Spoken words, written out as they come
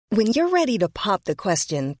When you're ready to pop the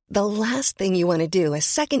question, the last thing you want to do is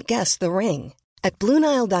second-guess the ring. At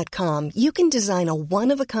BlueNile.com, you can design a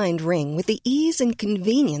one-of-a-kind ring with the ease and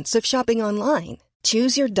convenience of shopping online.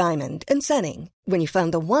 Choose your diamond and setting. When you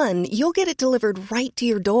find the one, you'll get it delivered right to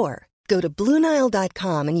your door. Go to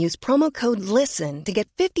BlueNile.com and use promo code LISTEN to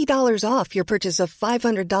get $50 off your purchase of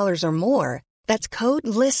 $500 or more. That's code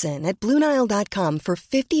LISTEN at BlueNile.com for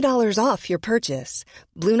 $50 off your purchase.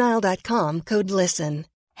 BlueNile.com, code LISTEN.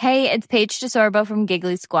 Hey, it's Paige DeSorbo from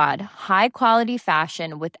Giggly Squad. High quality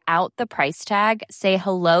fashion without the price tag. Say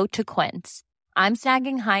hello to Quince. I'm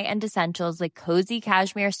snagging high-end essentials like cozy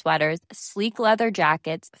cashmere sweaters, sleek leather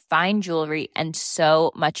jackets, fine jewelry, and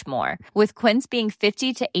so much more. With Quince being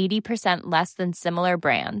 50 to 80% less than similar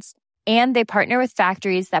brands. And they partner with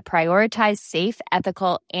factories that prioritize safe,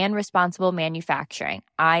 ethical, and responsible manufacturing.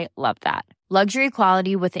 I love that. Luxury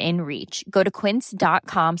quality within reach. Go to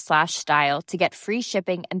quince.com/style to get free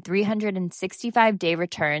shipping and 365-day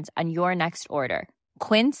returns on your next order.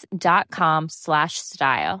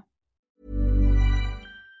 Quince.com/style.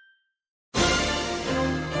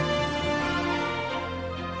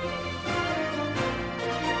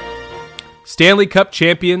 Stanley Cup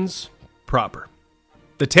champions proper.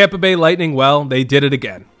 The Tampa Bay Lightning, well, they did it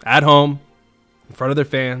again. At home, in front of their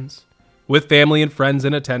fans, with family and friends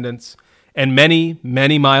in attendance, and many,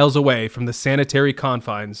 many miles away from the sanitary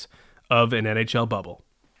confines of an NHL bubble.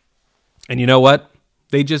 And you know what?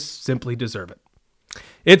 They just simply deserve it.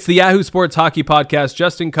 It's the Yahoo Sports Hockey Podcast.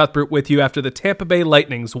 Justin Cuthbert with you after the Tampa Bay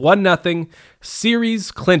Lightning's 1-0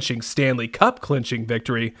 series-clinching, Stanley Cup-clinching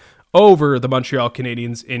victory over the Montreal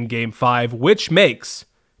Canadiens in Game 5, which makes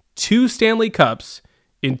 2 Stanley Cups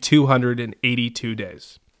in 282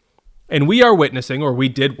 days. And we are witnessing, or we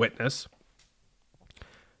did witness,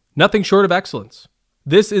 nothing short of excellence.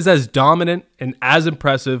 This is as dominant and as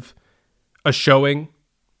impressive a showing,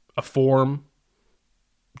 a form,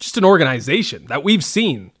 just an organization that we've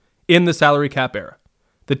seen in the salary cap era.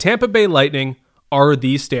 The Tampa Bay Lightning are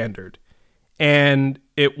the standard. And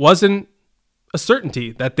it wasn't a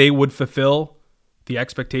certainty that they would fulfill the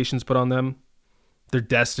expectations put on them, their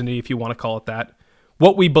destiny, if you want to call it that.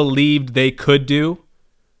 What we believed they could do,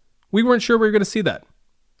 we weren't sure we were going to see that.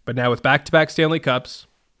 But now with back-to-back Stanley Cups,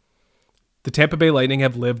 the Tampa Bay Lightning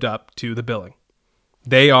have lived up to the billing.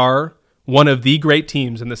 They are one of the great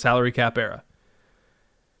teams in the salary cap era.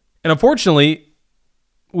 And unfortunately,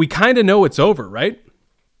 we kind of know it's over, right?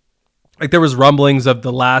 Like there was rumblings of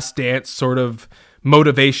the last dance sort of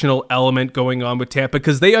motivational element going on with Tampa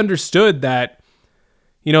because they understood that,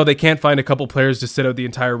 you know, they can't find a couple players to sit out the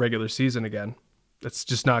entire regular season again. That's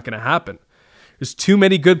just not going to happen. There's too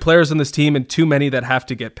many good players on this team and too many that have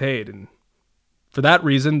to get paid. And for that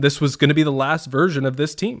reason, this was going to be the last version of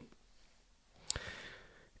this team.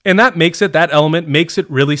 And that element makes it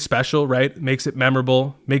really special, right? Makes it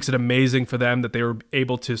memorable, makes it amazing for them that they were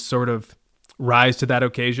able to sort of rise to that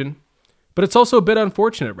occasion. But it's also a bit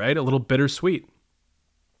unfortunate, right? A little bittersweet.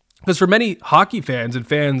 Because for many hockey fans and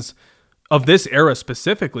fans of this era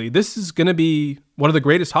specifically, this is going to be one of the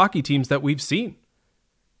greatest hockey teams that we've seen.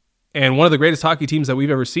 And one of the greatest hockey teams that we've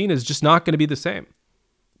ever seen is just not going to be the same.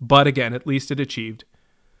 But again, at least it achieved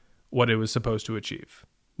what it was supposed to achieve.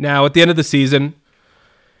 Now, at the end of the season,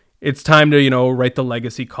 it's time to, write the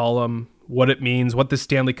legacy column, what it means, what the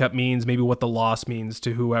Stanley Cup means, maybe what the loss means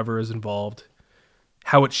to whoever is involved,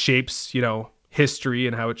 how it shapes, history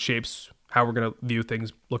and how it shapes how we're going to view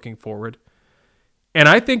things looking forward. And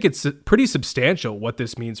I think it's pretty substantial what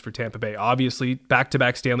this means for Tampa Bay. Obviously,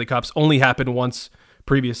 back-to-back Stanley Cups only happened once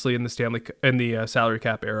previously in the salary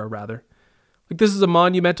cap era, rather. Like this is a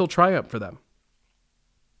monumental triumph for them.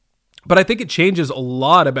 But I think it changes a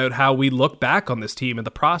lot about how we look back on this team and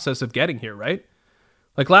the process of getting here, right?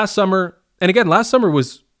 Like last summer, and again, last summer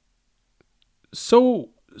was so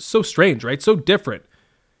strange, right? So different.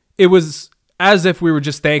 It was as if we were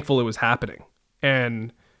just thankful it was happening.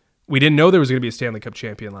 And we didn't know there was going to be a Stanley Cup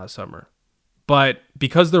champion last summer. But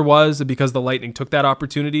because there was, and because the Lightning took that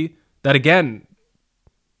opportunity, that again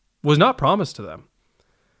was not promised to them.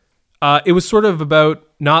 It was sort of about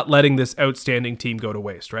not letting this outstanding team go to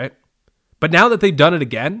waste, right? But now that they've done it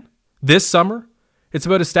again, this summer, it's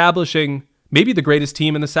about establishing maybe the greatest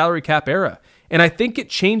team in the salary cap era. And I think it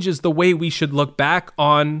changes the way we should look back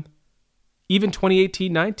on even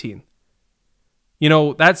 2018-19.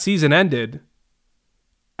 That season ended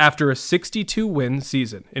after a 62-win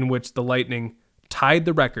season in which the Lightning tied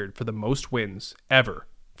the record for the most wins ever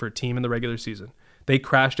for a team in the regular season. They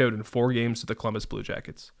crashed out in 4 games to the Columbus Blue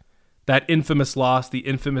Jackets. That infamous loss, the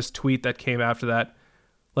infamous tweet that came after that,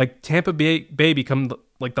 like Tampa Bay become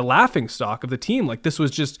like the laughing stock of the team. Like this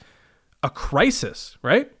was just a crisis,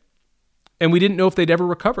 right? and we didn't know if they'd ever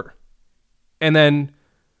recover. And then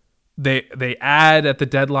they add at the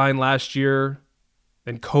deadline last year,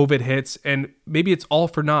 then COVID hits, and maybe it's all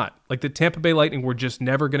for naught. Like the Tampa Bay Lightning were just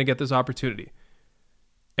never going to get this opportunity.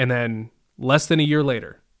 And then less than a year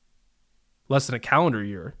later, less than a calendar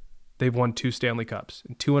year, they've won 2 Stanley Cups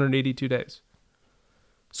in 282 days.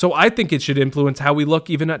 So I think it should influence how we look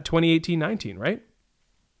even at 2018-19, right?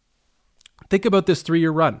 Think about this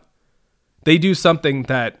 3-year run. They do something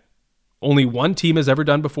that only one team has ever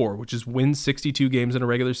done before, which is win 62 games in a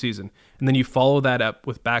regular season. And then you follow that up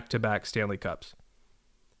with back-to-back Stanley Cups.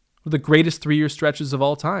 The greatest 3-year stretches of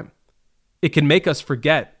all time. It can make us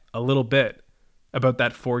forget a little bit about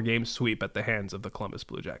that 4-game sweep at the hands of the Columbus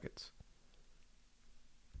Blue Jackets.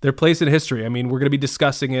 Their place in history, I mean, we're going to be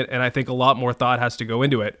discussing it, and I think a lot more thought has to go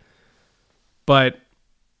into it. But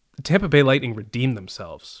the Tampa Bay Lightning redeemed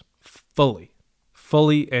themselves fully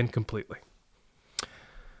and completely.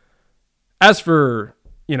 As for,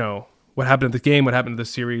 what happened in the game, what happened in the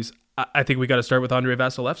series, I think we got to start with Andrei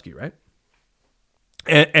Vasilevskiy, right?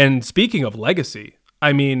 And speaking of legacy,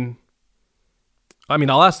 I mean,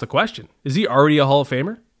 I'll ask the question. Is he already a Hall of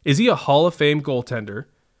Famer? Is he a Hall of Fame goaltender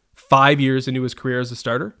 5 years into his career as a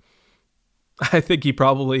starter? I think he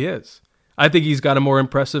probably is. I think he's got a more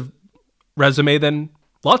impressive resume than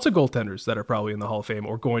lots of goaltenders that are probably in the Hall of Fame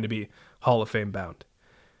or going to be Hall of Fame bound.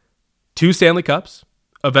 2 Stanley Cups,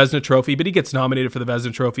 a Vezina Trophy, but he gets nominated for the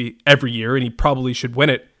Vezina Trophy every year, and he probably should win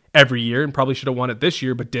it every year and probably should have won it this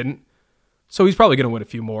year, but didn't. So he's probably going to win a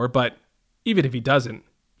few more, but even if he doesn't,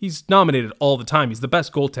 he's nominated all the time. He's the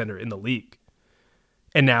best goaltender in the league.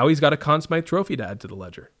 And now he's got a Conn Smythe Trophy to add to the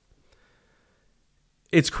ledger.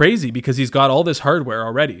 It's crazy because he's got all this hardware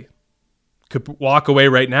already. Could walk away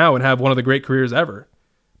right now and have one of the great careers ever,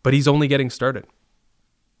 but he's only getting started.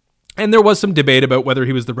 And there was some debate about whether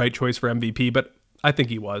he was the right choice for MVP, but I think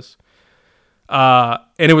he was. And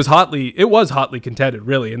it was hotly contended,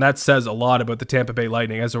 really, and that says a lot about the Tampa Bay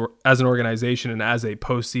Lightning as an organization and as a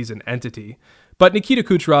postseason entity. But Nikita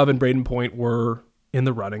Kucherov and Brayden Point were in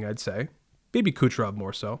the running, I'd say. Maybe Kucherov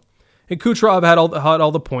more so. And Kucherov had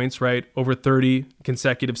all the points, right? Over 30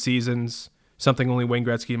 consecutive seasons, something only Wayne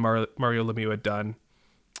Gretzky and Mario Lemieux had done.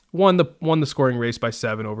 Won the scoring race by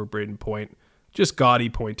 7 over Brayden Point. Just gaudy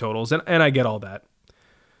point totals, and I get all that.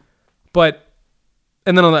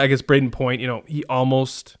 And then I guess Brayden Point, he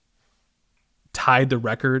almost tied the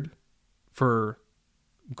record for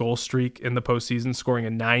goal streak in the postseason, scoring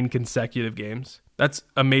in 9 consecutive games. That's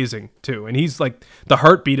amazing, too. And he's like the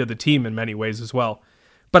heartbeat of the team in many ways as well.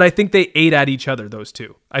 But I think they ate at each other, those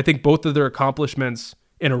two. I think both of their accomplishments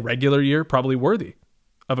in a regular year probably worthy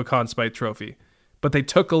of a Conn Smythe Trophy. But they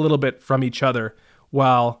took a little bit from each other,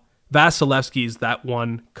 while Vasilevskiy is that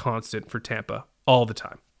one constant for Tampa all the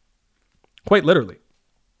time. Quite literally.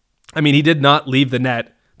 I mean, he did not leave the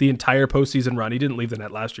net the entire postseason run. He didn't leave the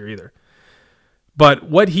net last year either. But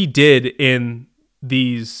what he did in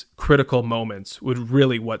these critical moments was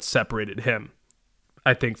really what separated him,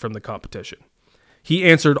 I think, from the competition. He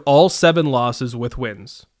answered all 7 losses with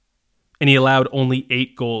wins, and he allowed only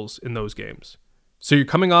 8 goals in those games. So you're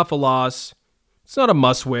coming off a loss. It's not a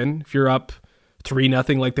must-win. If you're up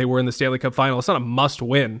 3-0 like they were in the Stanley Cup final, it's not a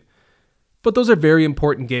must-win. But those are very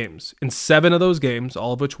important games. In 7 of those games,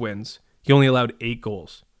 all of which wins, he only allowed 8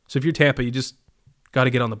 goals. So if you're Tampa, you just got to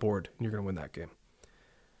get on the board, and you're going to win that game.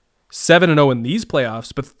 7-0 in these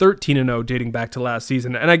playoffs, but 13-0 dating back to last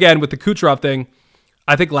season. And again, with the Kucherov thing,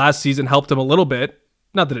 I think last season helped him a little bit.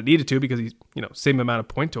 Not that it needed to, because he's, same amount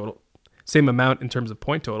in terms of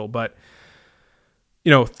point total, but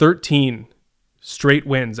 13 straight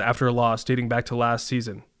wins after a loss dating back to last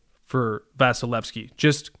season for Vasilevskiy.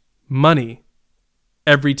 Just money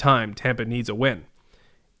every time Tampa needs a win.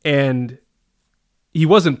 And he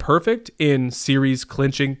wasn't perfect in series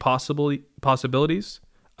clinching possibilities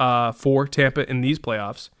for Tampa in these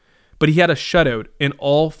playoffs, but he had a shutout in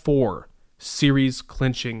all 4 series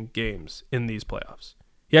clinching games in these playoffs.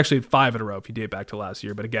 He actually had 5 in a row if you date back to last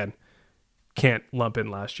year, but again, can't lump in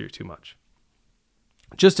last year too much.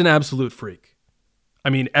 Just an absolute freak. I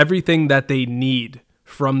mean, everything that they need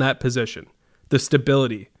from that position, the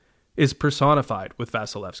stability, is personified with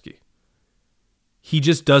Vasilevskiy. He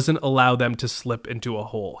just doesn't allow them to slip into a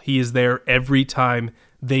hole. He is there every time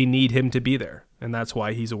they need him to be there, and that's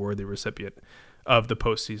why he's a worthy recipient of the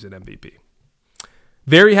postseason MVP.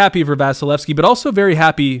 Very happy for Vasilevskiy, but also very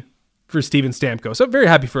happy for Steven Stamkos. I'm very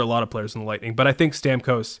happy for a lot of players in the Lightning, but I think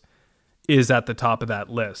Stamkos is at the top of that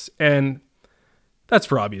list. And that's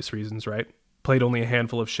for obvious reasons, right? Played only a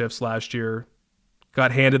handful of shifts last year.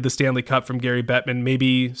 Got handed the Stanley Cup from Gary Bettman,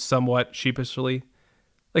 maybe somewhat sheepishly.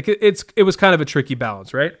 Like it was kind of a tricky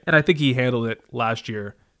balance, right? And I think he handled it last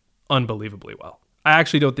year unbelievably well. I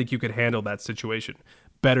actually don't think you could handle that situation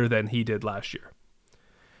better than he did last year.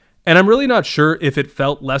 And I'm really not sure if it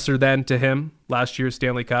felt lesser than to him last year's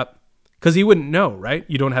Stanley Cup, because he wouldn't know, right?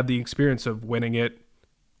 You don't have the experience of winning it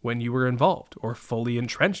when you were involved or fully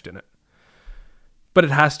entrenched in it. But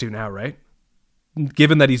it has to now, right?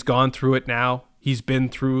 Given that he's gone through it now, he's been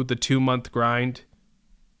through the 2-month grind,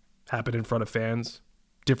 happened in front of fans,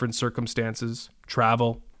 different circumstances,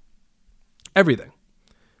 travel, everything.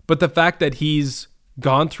 But the fact that he's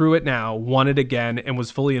gone through it now, won it again, and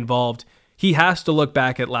was fully involved, he has to look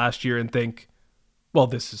back at last year and think, well,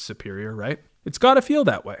 this is superior, right? It's got to feel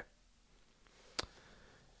that way.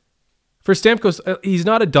 For Stamkos, he's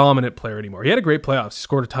not a dominant player anymore. He had a great playoffs. He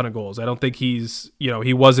scored a ton of goals. I don't think he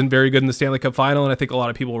wasn't very good in the Stanley Cup final, and I think a lot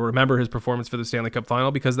of people will remember his performance for the Stanley Cup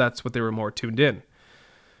final because that's what they were more tuned in.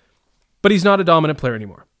 But he's not a dominant player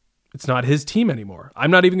anymore. It's not his team anymore.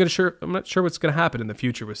 I'm not sure what's going to happen in the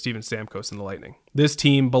future with Steven Stamkos and the Lightning. This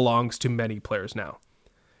team belongs to many players now.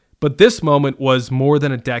 But this moment was more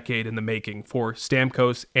than a decade in the making for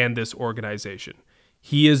Stamkos and this organization.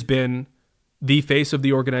 He has been the face of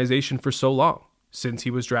the organization for so long, since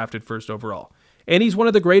he was drafted first overall. And he's one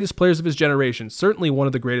of the greatest players of his generation, certainly one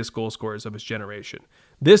of the greatest goal scorers of his generation.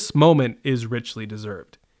 This moment is richly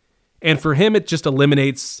deserved. And for him, it just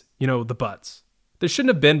eliminates, the buts. There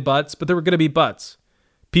shouldn't have been buts, but there were going to be buts.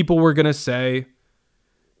 People were going to say,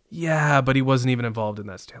 yeah, but he wasn't even involved in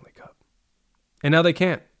that Stanley Cup. And now they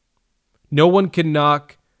can't. No one can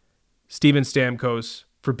knock Steven Stamkos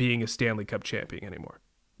for being a Stanley Cup champion anymore,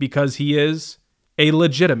 because he is a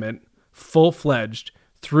legitimate, full-fledged,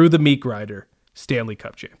 through the meat grinder Stanley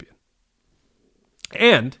Cup champion.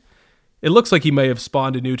 And it looks like he may have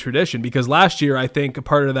spawned a new tradition, because last year, I think a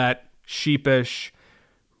part of that sheepish,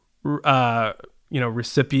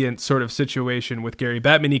 recipient sort of situation with Gary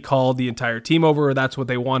Bettman, he called the entire team over, or that's what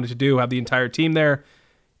they wanted to do, have the entire team there.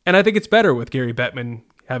 And I think it's better with Gary Bettman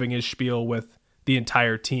having his spiel with the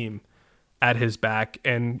entire team at his back.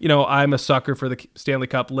 And, I'm a sucker for the Stanley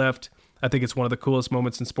Cup lift. I think it's one of the coolest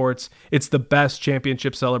moments in sports. It's the best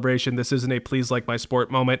championship celebration. This isn't a please like my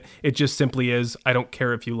sport moment. It just simply is. I don't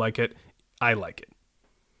care if you like it. I like it.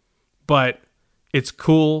 But it's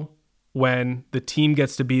cool when the team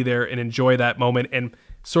gets to be there and enjoy that moment and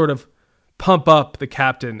sort of pump up the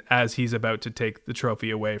captain as he's about to take the trophy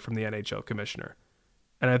away from the NHL commissioner.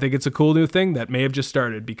 And I think it's a cool new thing that may have just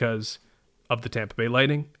started because of the Tampa Bay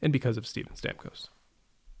Lightning and because of Steven Stamkos.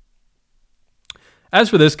 As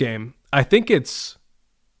for this game, I think it's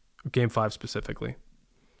Game 5 specifically.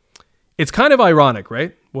 It's kind of ironic,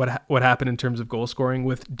 right? What happened in terms of goal scoring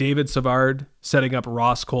with David Savard setting up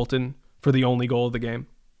Ross Colton for the only goal of the game.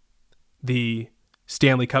 The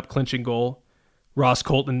Stanley Cup clinching goal. Ross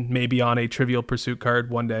Colton may be on a Trivial Pursuit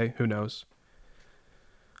card one day. Who knows?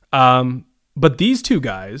 But these two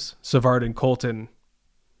guys, Savard and Colton,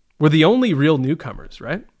 were the only real newcomers,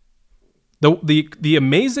 right? The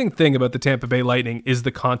amazing thing about the Tampa Bay Lightning is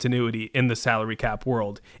the continuity in the salary cap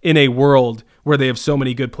world, in a world where they have so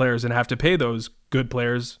many good players and have to pay those good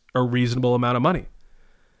players a reasonable amount of money.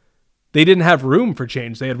 They didn't have room for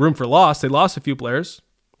change. They had room for loss. They lost a few players.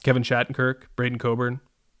 Kevin Shattenkirk, Braden Coburn.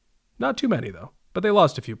 Not too many, though, but they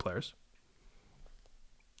lost a few players.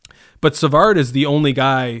 But Savard is the only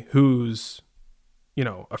guy who's,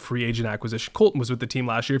 a free agent acquisition. Colton was with the team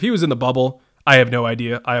last year. If he was in the bubble, I have no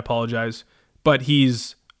idea. I apologize. But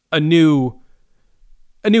he's a new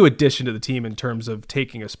addition to the team in terms of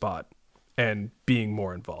taking a spot and being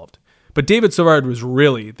more involved. But David Savard was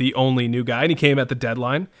really the only new guy, and he came at the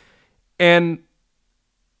deadline. And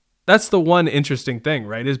that's the one interesting thing,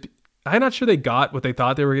 right? Is I'm not sure they got what they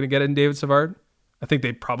thought they were going to get in David Savard. I think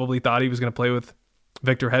they probably thought he was going to play with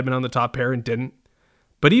Victor Hedman on the top pair and didn't.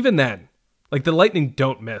 But even then, the Lightning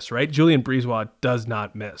don't miss, right? Julien Brisebois does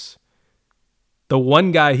not miss. The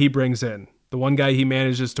one guy he brings in, the one guy he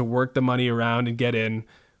manages to work the money around and get in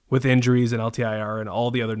with injuries and LTIR and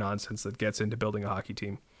all the other nonsense that gets into building a hockey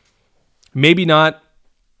team. Maybe not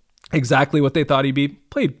exactly what they thought he'd be.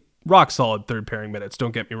 Played rock solid third pairing minutes,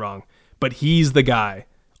 don't get me wrong. But he's the guy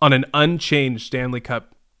on an unchanged Stanley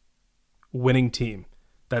Cup winning team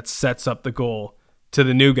that sets up the goal to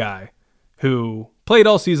the new guy who played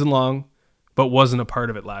all season long but wasn't a part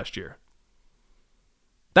of it last year.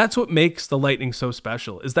 That's what makes the Lightning so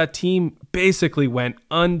special, is that team basically went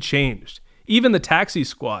unchanged. Even the taxi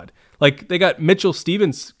squad, they got Mitchell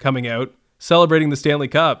Stevens coming out, celebrating the Stanley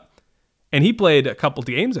Cup, and he played a couple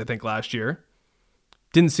games, I think, last year.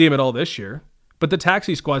 Didn't see him at all this year. But the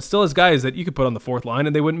taxi squad still has guys that you could put on the fourth line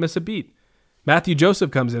and they wouldn't miss a beat. Matthew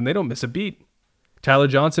Joseph comes in, they don't miss a beat. Tyler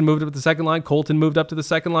Johnson moved up to the second line. Colton moved up to the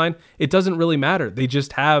second line. It doesn't really matter. They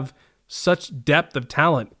just have such depth of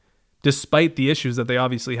talent, despite the issues that they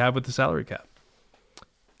obviously have with the salary cap.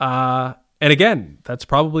 And again, that's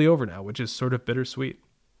probably over now, which is sort of bittersweet.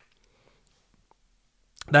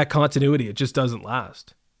 That continuity, it just doesn't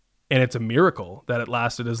last. And it's a miracle that it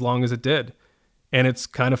lasted as long as it did. And it's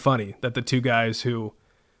kind of funny that the two guys who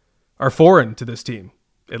are foreign to this team,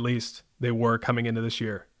 at least they were coming into this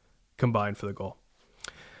year, combined for the goal.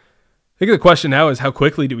 I think the question now is, how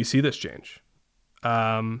quickly do we see this change?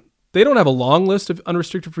 They don't have a long list of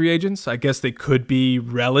unrestricted free agents. I guess they could be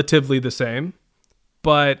relatively the same,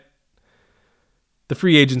 but the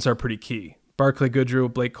free agents are pretty key. Barclay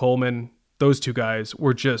Goodrow, Blake Coleman, those two guys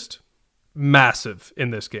were just massive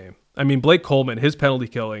in this game. I mean, Blake Coleman, his penalty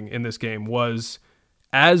killing in this game was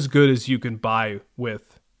as good as you can buy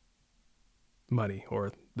with money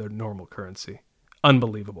or the normal currency.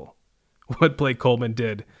 Unbelievable what Blake Coleman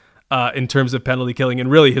did in terms of penalty killing. And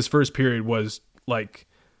really his first period was like,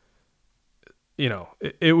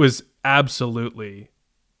 it was absolutely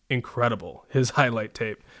incredible. His highlight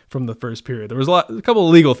tape from the first period. There was a couple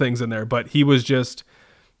of legal things in there, but he was just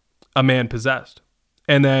a man possessed.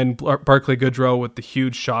 And then Barclay Goodrow with the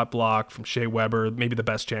huge shot block from Shea Weber, maybe the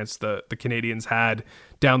best chance the Canadians had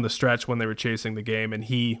down the stretch when they were chasing the game, and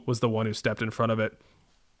he was the one who stepped in front of it.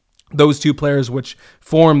 Those two players, which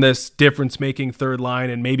form this difference-making third line,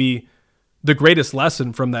 and maybe the greatest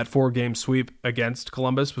lesson from that 4-game sweep against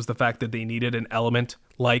Columbus was the fact that they needed an element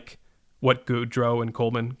like what Goodrow and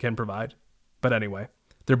Coleman can provide. But anyway,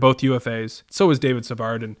 they're both UFAs. So is David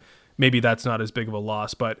Savard, and maybe that's not as big of a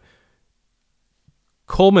loss, but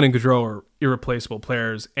Coleman and Goodrow are irreplaceable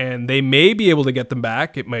players, and they may be able to get them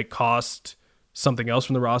back. It might cost something else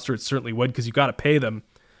from the roster. It certainly would, because you got to pay them.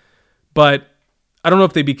 But I don't know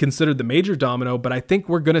if they'd be considered the major domino, but I think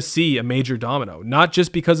we're going to see a major domino. Not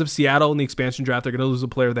just because of Seattle in the expansion draft. They're going to lose a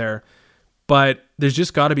player there. But there's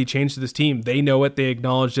just got to be change to this team. They know it. They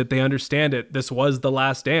acknowledge it. They understand it. This was the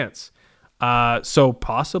last dance. So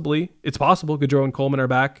possibly, it's possible Goodrow and Coleman are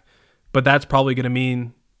back, but that's probably going to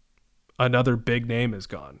mean another big name is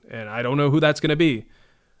gone. And I don't know who that's going to be.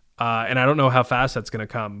 And I don't know how fast that's going to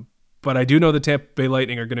come. But I do know the Tampa Bay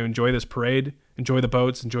Lightning are going to enjoy this parade, enjoy the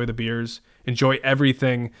boats, enjoy the beers, enjoy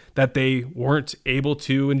everything that they weren't able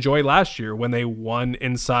to enjoy last year when they won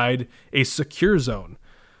inside a secure zone.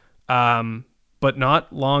 But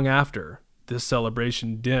not long after this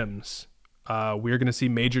celebration dims, we're going to see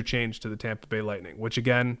major change to the Tampa Bay Lightning, which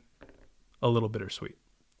again, a little bittersweet.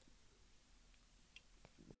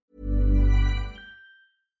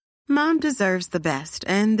 Mom deserves the best,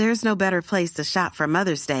 and there's no better place to shop for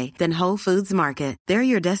Mother's Day than Whole Foods Market. They're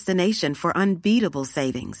your destination for unbeatable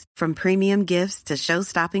savings, from premium gifts to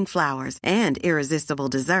show-stopping flowers and irresistible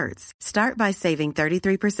desserts. Start by saving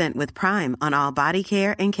 33% with Prime on all body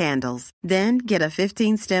care and candles. Then get a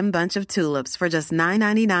 15-stem bunch of tulips for just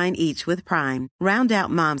 $9.99 each with Prime. Round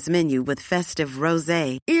out Mom's menu with festive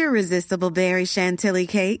rosé, irresistible berry chantilly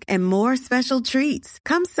cake, and more special treats.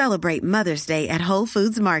 Come celebrate Mother's Day at Whole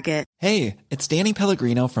Foods Market. Hey, it's Danny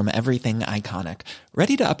Pellegrino from Everything Iconic.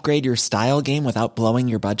 Ready to upgrade your style game without blowing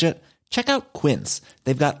your budget? Check out Quince.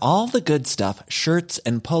 They've got all the good stuff, shirts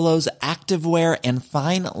and polos, activewear, and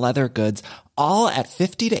fine leather goods, all at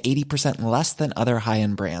 50 to 80% less than other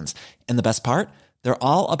high-end brands. And the best part? They're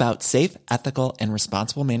all about safe, ethical, and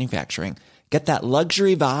responsible manufacturing. Get that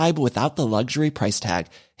luxury vibe without the luxury price tag.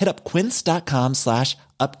 Hit up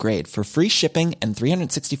quince.com/upgrade for free shipping and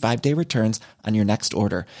 365-day returns on your next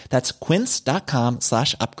order. That's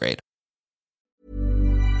quince.com/upgrade.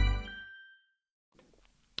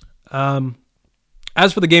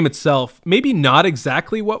 As for the game itself, maybe not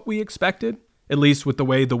exactly what we expected, at least with the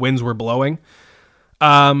way the winds were blowing.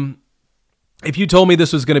 If you told me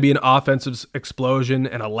this was going to be an offensive explosion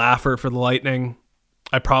and a laugher for the Lightning,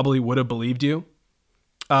 I probably would have believed you.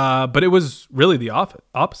 But it was really the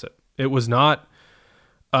opposite. It was not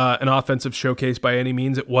an offensive showcase by any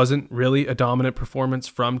means. It wasn't really a dominant performance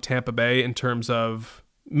from Tampa Bay in terms of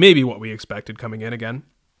maybe what we expected coming in again.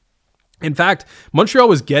 In fact, Montreal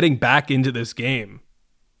was getting back into this game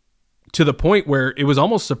to the point where it was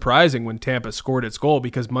almost surprising when Tampa scored its goal,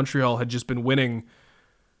 because Montreal had just been winning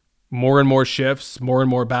more and more shifts, more and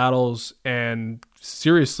more battles, and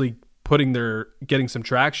seriously getting some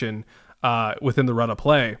traction within the run of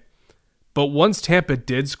play. But once Tampa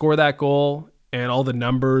did score that goal, and all the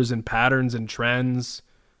numbers and patterns and trends,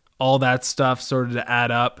 all that stuff started to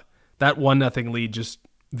add up, that 1-0 lead just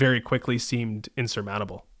very quickly seemed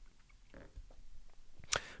insurmountable.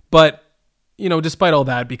 But, despite all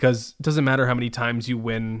that, because it doesn't matter how many times you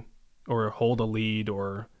win or hold a lead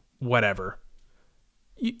or whatever,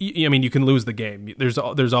 I mean, you can lose the game. There's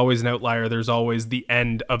always an outlier. There's always the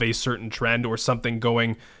end of a certain trend or something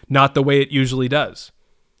going not the way it usually does.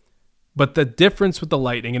 But the difference with the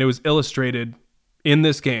Lightning, and it was illustrated in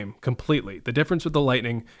this game completely, the difference with the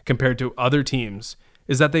Lightning compared to other teams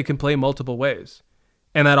is that they can play multiple ways.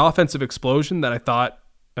 And that offensive explosion that I thought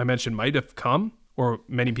I mentioned might have come, or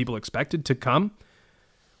many people expected to come,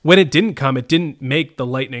 when it didn't come, it didn't make the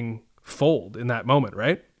Lightning fold in that moment,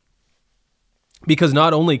 right? Because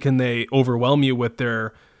not only can they overwhelm you with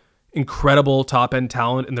their incredible top-end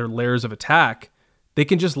talent and their layers of attack, they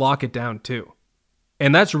can just lock it down too.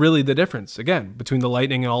 And that's really the difference, again, between the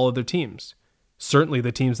Lightning and all other teams. Certainly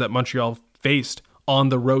the teams that Montreal faced on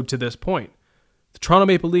the road to this point. The Toronto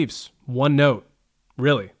Maple Leafs, one note.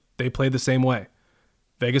 Really, they played the same way.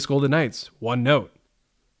 Vegas Golden Knights, one note.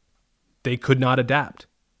 They could not adapt.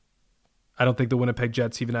 I don't think the Winnipeg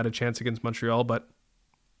Jets even had a chance against Montreal, but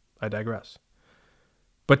I digress.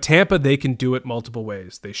 But Tampa, they can do it multiple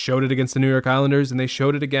ways. They showed it against the New York Islanders, and they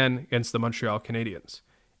showed it again against the Montreal Canadiens.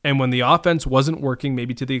 And when the offense wasn't working,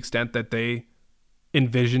 maybe to the extent that they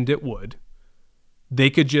envisioned it would, they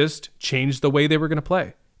could just change the way they were going to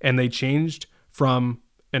play. And they changed from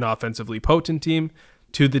an offensively potent team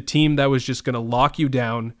to the team that was just going to lock you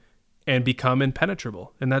down and become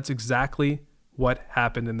impenetrable. And that's exactly what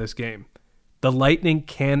happened in this game. The Lightning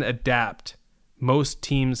can adapt. Most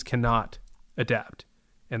teams cannot adapt.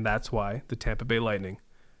 And that's why the Tampa Bay Lightning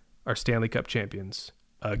are Stanley Cup champions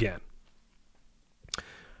again.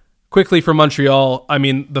 Quickly for Montreal, I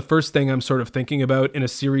mean, the first thing I'm sort of thinking about in a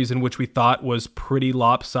series in which we thought was pretty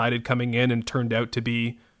lopsided coming in and turned out to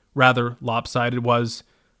be rather lopsided was,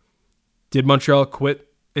 did Montreal quit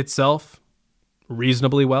itself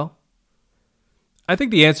reasonably well? I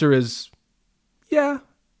think the answer is, yeah,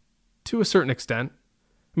 to a certain extent.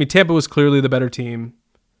 I mean, Tampa was clearly the better team,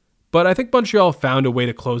 but I think Montreal found a way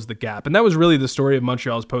to close the gap. And that was really the story of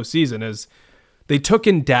Montreal's postseason, is they took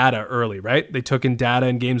in data early, right? They took in data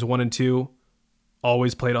in games 1 and 2,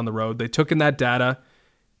 always played on the road. They took in that data,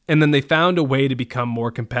 and then they found a way to become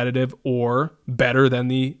more competitive or better than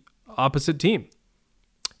the opposite team.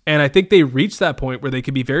 And I think they reached that point where they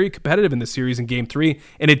could be very competitive in the series in game 3,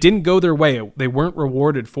 and it didn't go their way. They weren't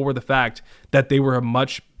rewarded for the fact that they were a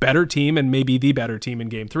much better team and maybe the better team in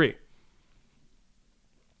game 3.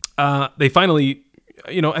 They finally,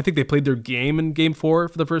 I think they played their game in game 4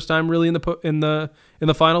 for the first time really in the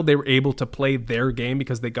final. They were able to play their game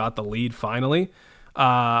because they got the lead finally.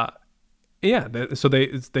 So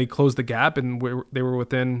they closed the gap, and they were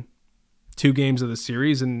within 2 games of the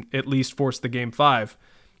series and at least forced the game 5.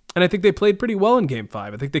 And I think they played pretty well in game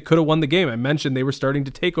 5. I think they could have won the game. I mentioned they were starting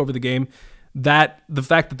to take over the game. That the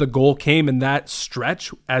fact that the goal came in that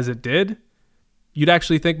stretch as it did, you'd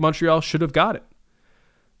actually think Montreal should have got it.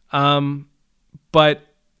 But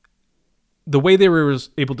the way they were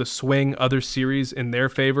able to swing other series in their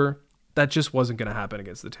favor, that just wasn't going to happen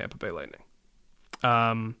against the Tampa Bay Lightning.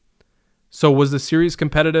 So was the series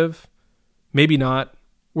competitive? Maybe not.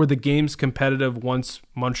 Were the games competitive once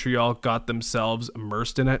Montreal got themselves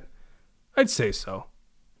immersed in it? I'd say so.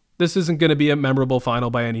 This isn't going to be a memorable final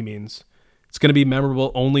by any means. It's going to be memorable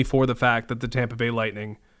only for the fact that the Tampa Bay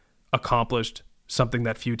Lightning accomplished something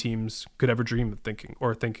that few teams could ever dream of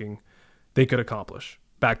thinking they could accomplish.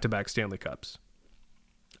 Back-to-back Stanley Cups.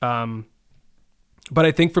 But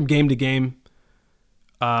I think from game to game,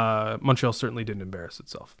 Montreal certainly didn't embarrass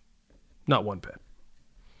itself. Not one bit.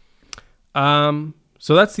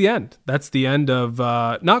 So that's the end. That's the end of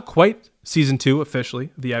not quite season 2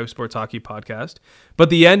 officially of the Yahoo Sports Hockey Podcast, but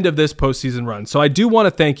the end of this postseason run. So I do want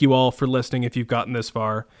to thank you all for listening if you've gotten this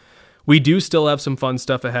far. We do still have some fun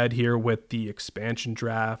stuff ahead here with the expansion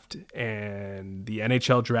draft and the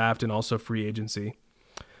NHL draft and also free agency.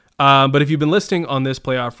 But if you've been listening on this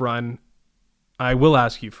playoff run, I will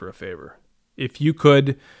ask you for a favor. If you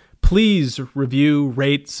could please review,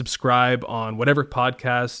 rate, subscribe on whatever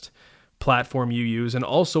podcast platform you use, and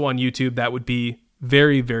also on YouTube, that would be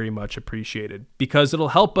very, very much appreciated because it'll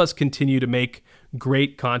help us continue to make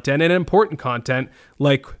great content and important content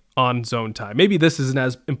like on Zone Time. Maybe this isn't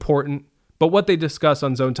as important, but what they discuss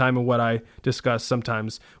on Zone Time and what I discuss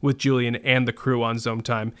sometimes with Julian and the crew on Zone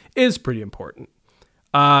Time is pretty important.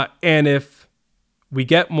 And if we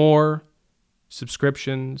get more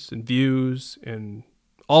subscriptions and views and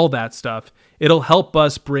all that stuff, it'll help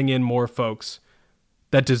us bring in more folks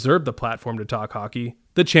that deserve the platform to talk hockey,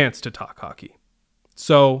 the chance to talk hockey.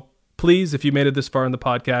 So please, if you made it this far in the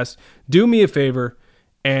podcast, do me a favor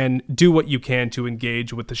and do what you can to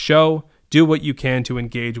engage with the show. Do what you can to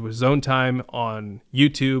engage with Zone Time on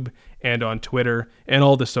YouTube and on Twitter and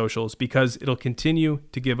all the socials, because it'll continue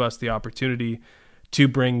to give us the opportunity to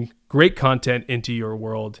bring great content into your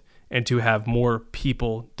world and to have more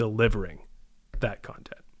people delivering that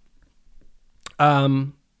content.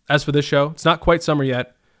 As for this show, it's not quite summer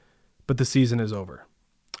yet, but the season is over.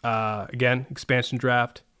 Again, expansion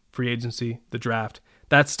draft, free agency, the draft,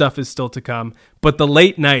 that stuff is still to come, but the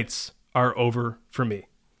late nights are over for me.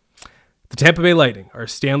 The Tampa Bay Lightning are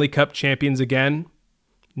Stanley Cup champions again.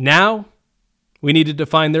 Now, we need to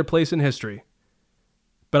define their place in history,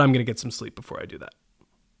 but I'm going to get some sleep before I do that.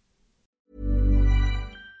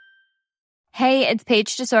 Hey, it's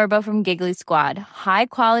Paige DeSorbo from Giggly Squad. High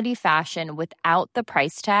quality fashion without the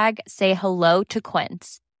price tag. Say hello to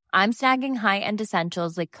Quince. I'm snagging high-end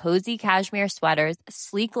essentials like cozy cashmere sweaters,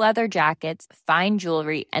 sleek leather jackets, fine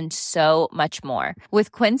jewelry, and so much more.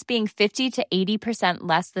 With Quince being 50 to 80%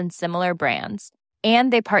 less than similar brands.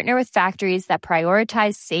 And they partner with factories that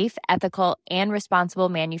prioritize safe, ethical, and responsible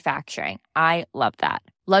manufacturing. I love that.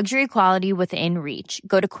 Luxury quality within reach.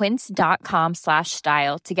 Go to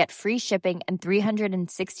quince.com/style to get free shipping and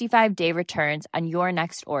 365-day returns on your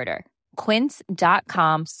next order.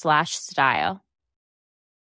 Quince.com/style.